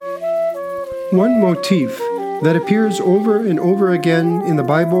One motif that appears over and over again in the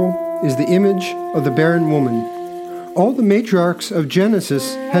Bible is the image of the barren woman. All the matriarchs of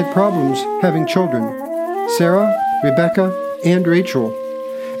Genesis had problems having children: Sarah, Rebekah, and Rachel.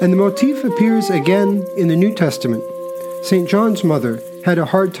 And the motif appears again in the New Testament. St. John's mother had a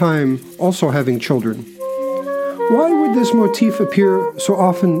hard time also having children. Why would this motif appear so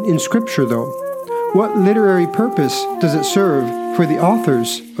often in Scripture, though? What literary purpose does it serve for the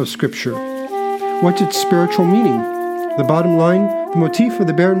authors of Scripture? What's its spiritual meaning? The bottom line, the motif of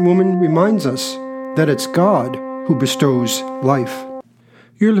the barren woman reminds us that it's God who bestows life.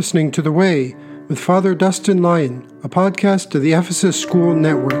 You're listening to The Way with Father Dustin Lyon, a podcast of the Ephesus School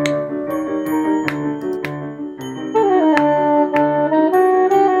Network.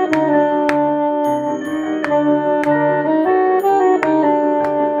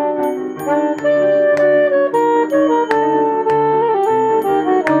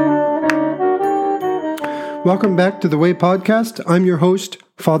 Welcome back to The Way podcast. I'm your host,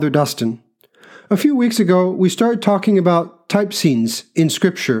 Father Dustin. A few weeks ago, we started talking about type scenes in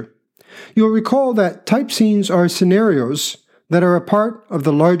Scripture. You'll recall that type scenes are scenarios that are a part of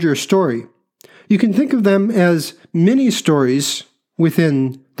the larger story. You can think of them as mini-stories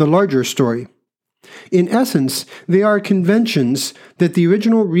within the larger story. In essence, they are conventions that the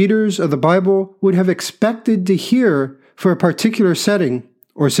original readers of the Bible would have expected to hear for a particular setting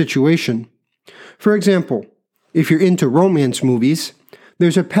or situation. For example, if you're into romance movies,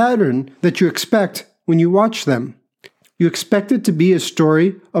 there's a pattern that you expect when you watch them. You expect it to be a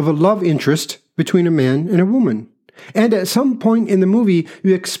story of a love interest between a man and a woman. And at some point in the movie,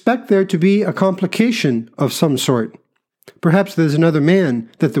 you expect there to be a complication of some sort. Perhaps there's another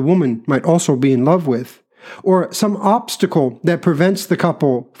man that the woman might also be in love with, or some obstacle that prevents the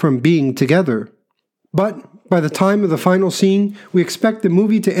couple from being together. But by the time of the final scene, we expect the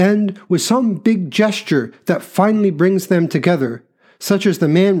movie to end with some big gesture that finally brings them together, such as the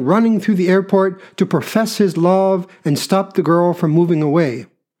man running through the airport to profess his love and stop the girl from moving away.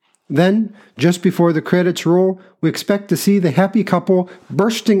 Then, just before the credits roll, we expect to see the happy couple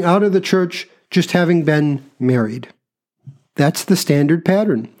bursting out of the church just having been married. That's the standard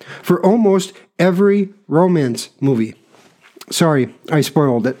pattern for almost every romance movie. Sorry, I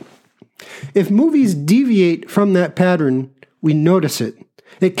spoiled it. If movies deviate from that pattern, we notice it.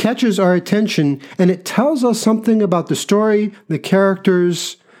 It catches our attention, and it tells us something about the story, the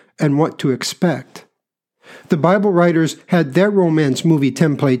characters, and what to expect. The Bible writers had their romance movie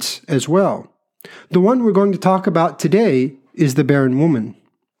templates as well. The one we're going to talk about today is the barren woman.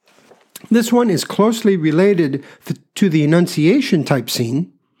 This one is closely related to the Annunciation type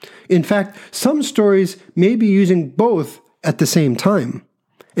scene. In fact, some stories may be using both at the same time.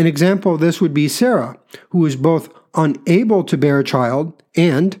 An example of this would be Sarah, who was both unable to bear a child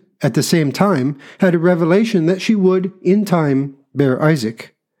and, at the same time, had a revelation that she would, in time, bear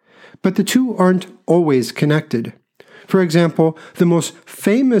Isaac. But the two aren't always connected. For example, the most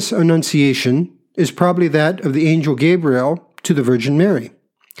famous Annunciation is probably that of the angel Gabriel to the Virgin Mary.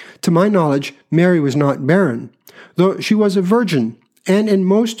 To my knowledge, Mary was not barren, though she was a virgin, and in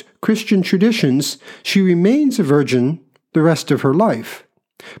most Christian traditions, she remains a virgin the rest of her life.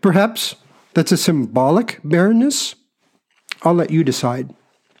 Perhaps that's a symbolic barrenness? I'll let you decide.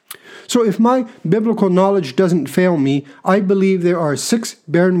 So if my biblical knowledge doesn't fail me, I believe there are 6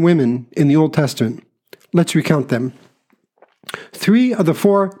 barren women in the Old Testament. Let's recount them. 3 of the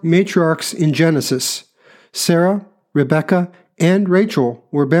 4 matriarchs in Genesis, Sarah, Rebekah, and Rachel,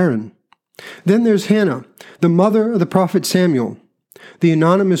 were barren. Then there's Hannah, the mother of the prophet Samuel, the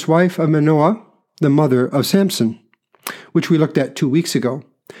anonymous wife of Manoah, the mother of Samson, which we looked at 2 weeks ago.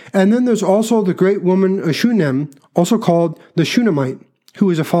 And then there's also the great woman Shunem, also called the Shunammite, who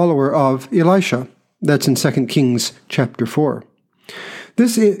is a follower of Elisha. That's in 2 Kings chapter 4.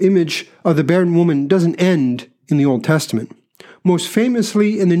 This image of the barren woman doesn't end in the Old Testament. Most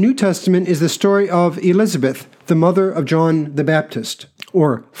famously in the New Testament is the story of Elizabeth, the mother of John the Baptist,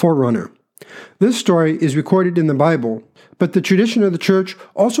 or forerunner. This story is recorded in the Bible, but the tradition of the church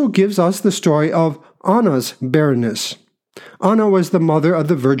also gives us the story of Anna's barrenness. Anna was the mother of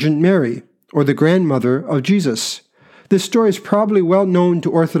the Virgin Mary, or the grandmother of Jesus. This story is probably well known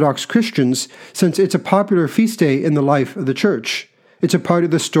to Orthodox Christians since it's a popular feast day in the life of the church. It's a part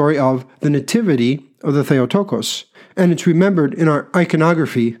of the story of the Nativity of the Theotokos, and it's remembered in our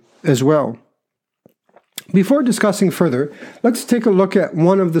iconography as well. Before discussing further, let's take a look at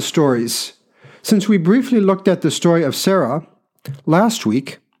one of the stories. Since we briefly looked at the story of Sarah last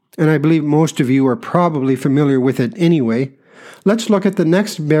week, and I believe most of you are probably familiar with it anyway, let's look at the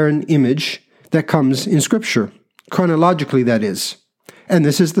next barren image that comes in Scripture, chronologically that is. And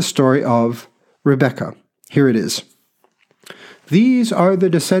this is the story of Rebekah. Here it is. These are the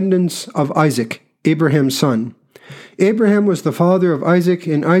descendants of Isaac, Abraham's son. Abraham was the father of Isaac,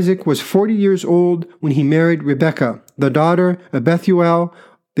 and Isaac was 40 years old when he married Rebekah, the daughter of Bethuel,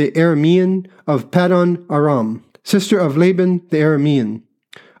 the Aramean of Paddan Aram, sister of Laban the Aramean.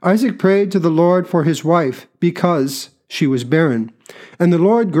 Isaac prayed to the Lord for his wife because she was barren, and the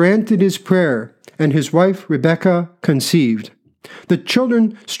Lord granted his prayer, and his wife Rebekah conceived. The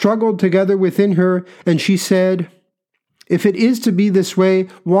children struggled together within her, and she said, "If it is to be this way,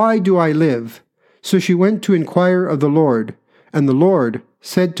 why do I live?" So she went to inquire of the Lord, and the Lord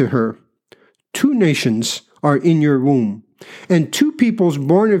said to her, "Two nations are in your womb, and two peoples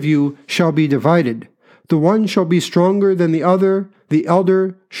born of you shall be divided. The one shall be stronger than the other, the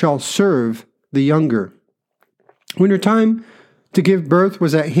elder shall serve the younger." When her time to give birth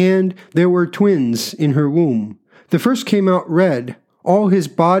was at hand, there were twins in her womb. The first came out red, all his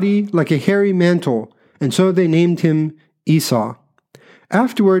body like a hairy mantle, and so they named him Esau.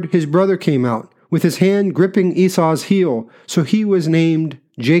 Afterward his brother came out, with his hand gripping Esau's heel, so he was named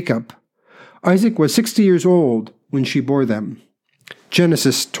Jacob. Isaac was 60 years old when she bore them.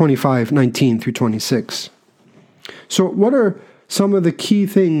 Genesis 25:19-26. So what are some of the key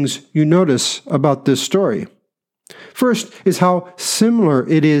things you notice about this story? First is how similar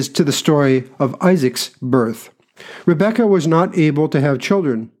it is to the story of Isaac's birth. Rebekah was not able to have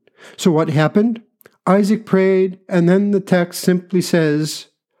children. So what happened? Isaac prayed, and then the text simply says,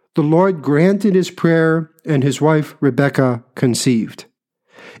 "The Lord granted his prayer, and his wife Rebekah conceived."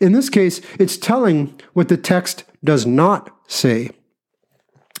 In this case, it's telling what the text does not say.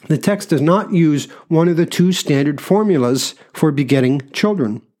 The text does not use one of the two standard formulas for begetting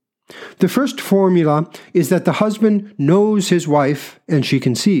children. The first formula is that the husband knows his wife and she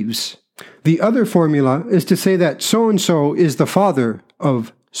conceives. The other formula is to say that so-and-so is the father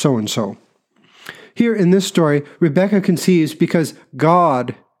of so-and-so. Here in this story, Rebekah conceives because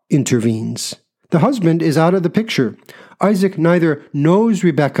God intervenes. The husband is out of the picture. Isaac neither knows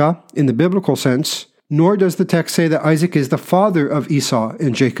Rebekah in the biblical sense, nor does the text say that Isaac is the father of Esau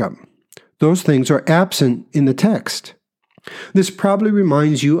and Jacob. Those things are absent in the text. This probably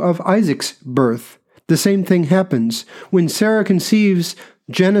reminds you of Isaac's birth. The same thing happens. When Sarah conceives,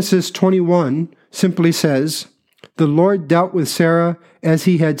 Genesis 21 simply says, "The Lord dealt with Sarah as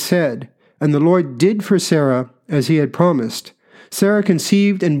he had said, and the Lord did for Sarah as he had promised. Sarah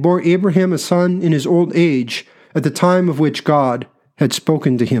conceived and bore Abraham a son in his old age, at the time of which God had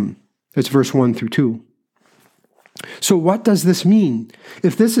spoken to him." That's verse 1-2. So what does this mean?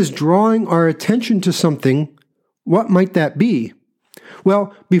 If this is drawing our attention to something, what might that be?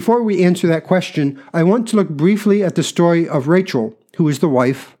 Well, before we answer that question, I want to look briefly at the story of Rachel, who is the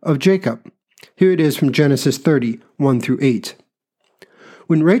wife of Jacob. Here it is from Genesis 30, 1-8.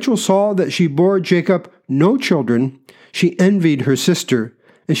 When Rachel saw that she bore Jacob no children, she envied her sister,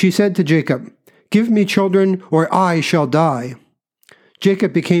 and she said to Jacob, "Give me children, or I shall die."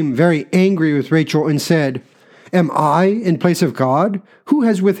 Jacob became very angry with Rachel and said, "Am I in place of God? Who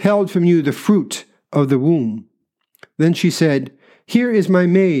has withheld from you the fruit of the womb?" Then she said, "Here is my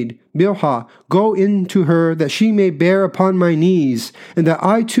maid, Bilhah. Go in to her, that she may bear upon my knees, and that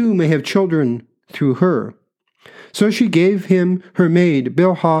I too may have children through her." So she gave him her maid,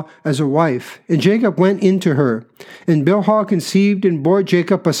 Bilhah, as a wife, and Jacob went in to her. And Bilhah conceived and bore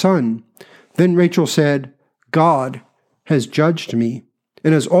Jacob a son. Then Rachel said, "God has judged me,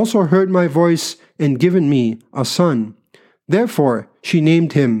 and has also heard my voice and given me a son." Therefore she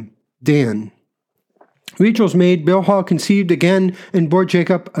named him Dan. Rachel's maid Bilhah conceived again and bore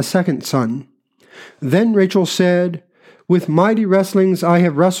Jacob a second son. Then Rachel said, "With mighty wrestlings I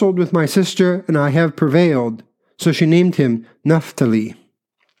have wrestled with my sister, and I have prevailed." So she named him Naphtali.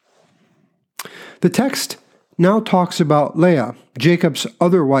 The text now talks about Leah, Jacob's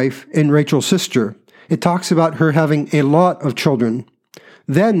other wife and Rachel's sister. It talks about her having a lot of children.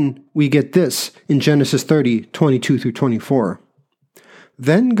 Then we get this in Genesis 30, 22-24.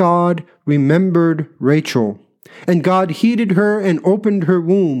 Then God remembered Rachel, and God heeded her and opened her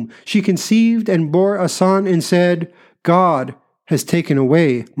womb. She conceived and bore a son and said, "God has taken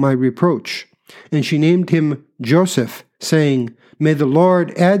away my reproach." And she named him Joseph, saying, "May the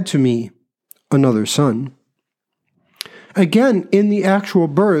Lord add to me another son." Again, in the actual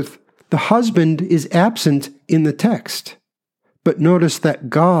birth, the husband is absent in the text. But notice that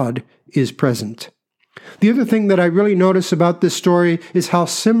God is present. The other thing that I really notice about this story is how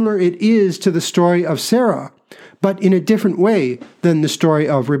similar it is to the story of Sarah, but in a different way than the story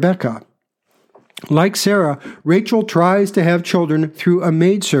of Rebekah. Like Sarah, Rachel tries to have children through a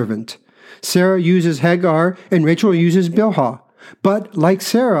maidservant. Sarah uses Hagar and Rachel uses Bilhah. But like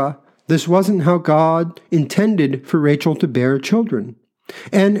Sarah, This wasn't how God intended for Rachel to bear children.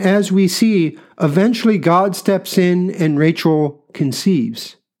 And as we see, eventually God steps in and Rachel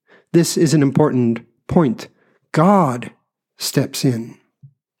conceives. This is an important point. God steps in.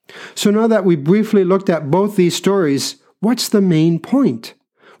 So now that we briefly looked at both these stories, what's the main point?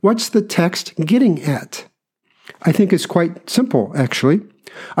 What's the text getting at? I think it's quite simple, actually.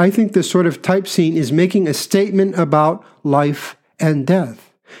 I think this sort of type scene is making a statement about life and death,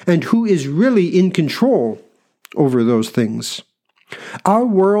 and who is really in control over those things. Our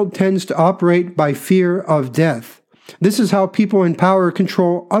world tends to operate by fear of death. This is how people in power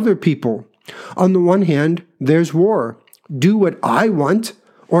control other people. On the one hand, there's war. Do what I want,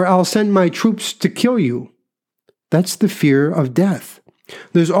 or I'll send my troops to kill you. That's the fear of death.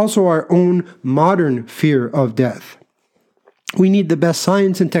 There's also our own modern fear of death. We need the best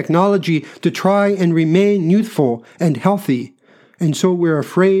science and technology to try and remain youthful and healthy, and so we're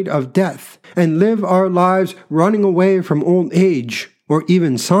afraid of death and live our lives running away from old age or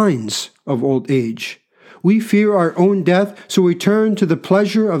even signs of old age. We fear our own death, so we turn to the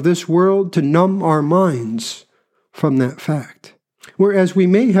pleasure of this world to numb our minds from that fact. Whereas we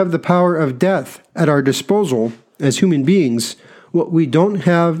may have the power of death at our disposal as human beings, what we don't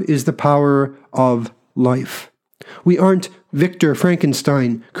have is the power of life. We aren't Victor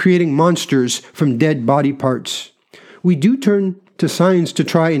Frankenstein creating monsters from dead body parts. We do turn to science to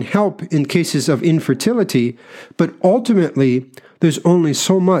try and help in cases of infertility, but ultimately, there's only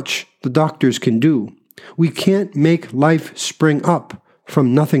so much the doctors can do. We can't make life spring up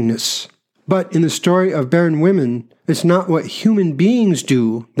from nothingness. But in the story of barren women, it's not what human beings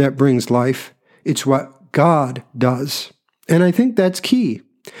do that brings life, it's what God does. And I think that's key.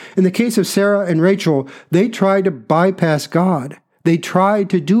 In the case of Sarah and Rachel, they tried to bypass God. They tried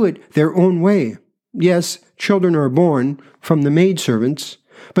to do it their own way. Yes, children are born from the maidservants,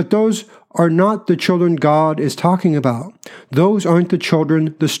 but those are not the children God is talking about. Those aren't the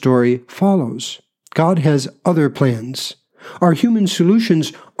children the story follows. God has other plans. Our human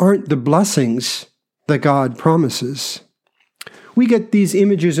solutions aren't the blessings that God promises. We get these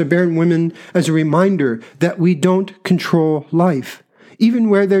images of barren women as a reminder that we don't control life, even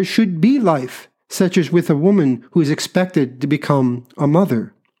where there should be life, such as with a woman who is expected to become a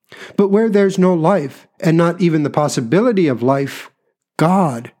mother. But where there's no life, and not even the possibility of life,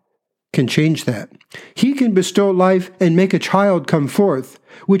 God can change that. He can bestow life and make a child come forth,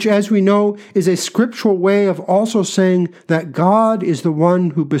 which, as we know, is a scriptural way of also saying that God is the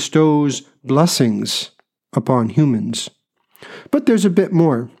one who bestows blessings upon humans. But there's a bit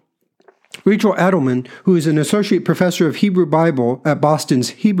more. Rachel Adelman, who is an associate professor of Hebrew Bible at Boston's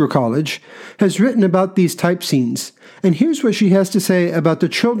Hebrew College, has written about these type scenes, and here's what she has to say about the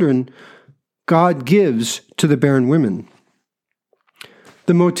children God gives to the barren women.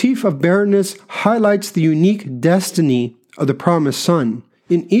 The motif of barrenness highlights the unique destiny of the promised son.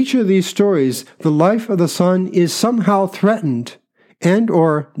 In each of these stories, the life of the son is somehow threatened and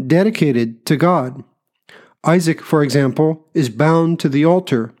or dedicated to God. Isaac, for example, is bound to the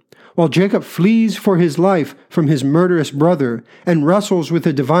altar, while Jacob flees for his life from his murderous brother and wrestles with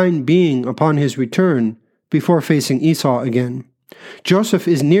a divine being upon his return before facing Esau again. Joseph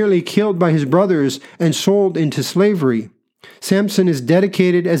is nearly killed by his brothers and sold into slavery. Samson is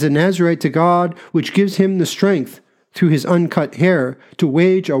dedicated as a Nazirite to God, which gives him the strength, through his uncut hair, to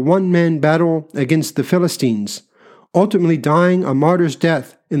wage a one-man battle against the Philistines, ultimately dying a martyr's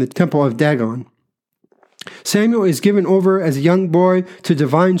death in the temple of Dagon. Samuel is given over as a young boy to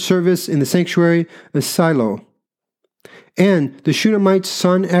divine service in the sanctuary of Shiloh. And the Shunammite's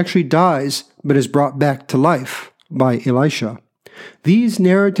son actually dies, but is brought back to life by Elisha. These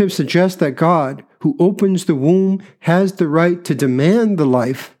narratives suggest that God, who opens the womb, has the right to demand the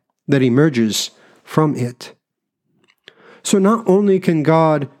life that emerges from it. So not only can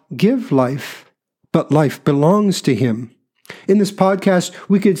God give life, but life belongs to him. In this podcast,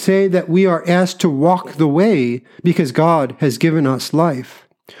 we could say that we are asked to walk the way because God has given us life.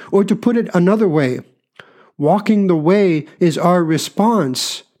 Or to put it another way, walking the way is our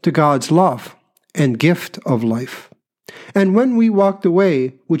response to God's love and gift of life. And when we walk the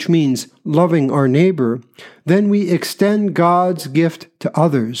way, which means loving our neighbor, then we extend God's gift to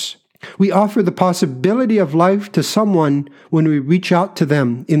others. We offer the possibility of life to someone when we reach out to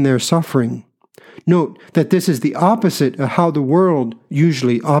them in their suffering. Note that this is the opposite of how the world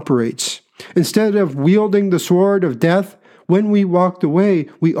usually operates. Instead of wielding the sword of death, when we walk the way,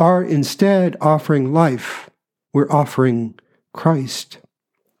 we are instead offering life. We're offering Christ.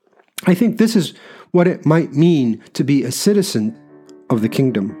 I think this is what it might mean to be a citizen of the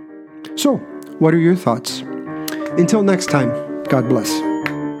kingdom. So, what are your thoughts? Until next time, God bless.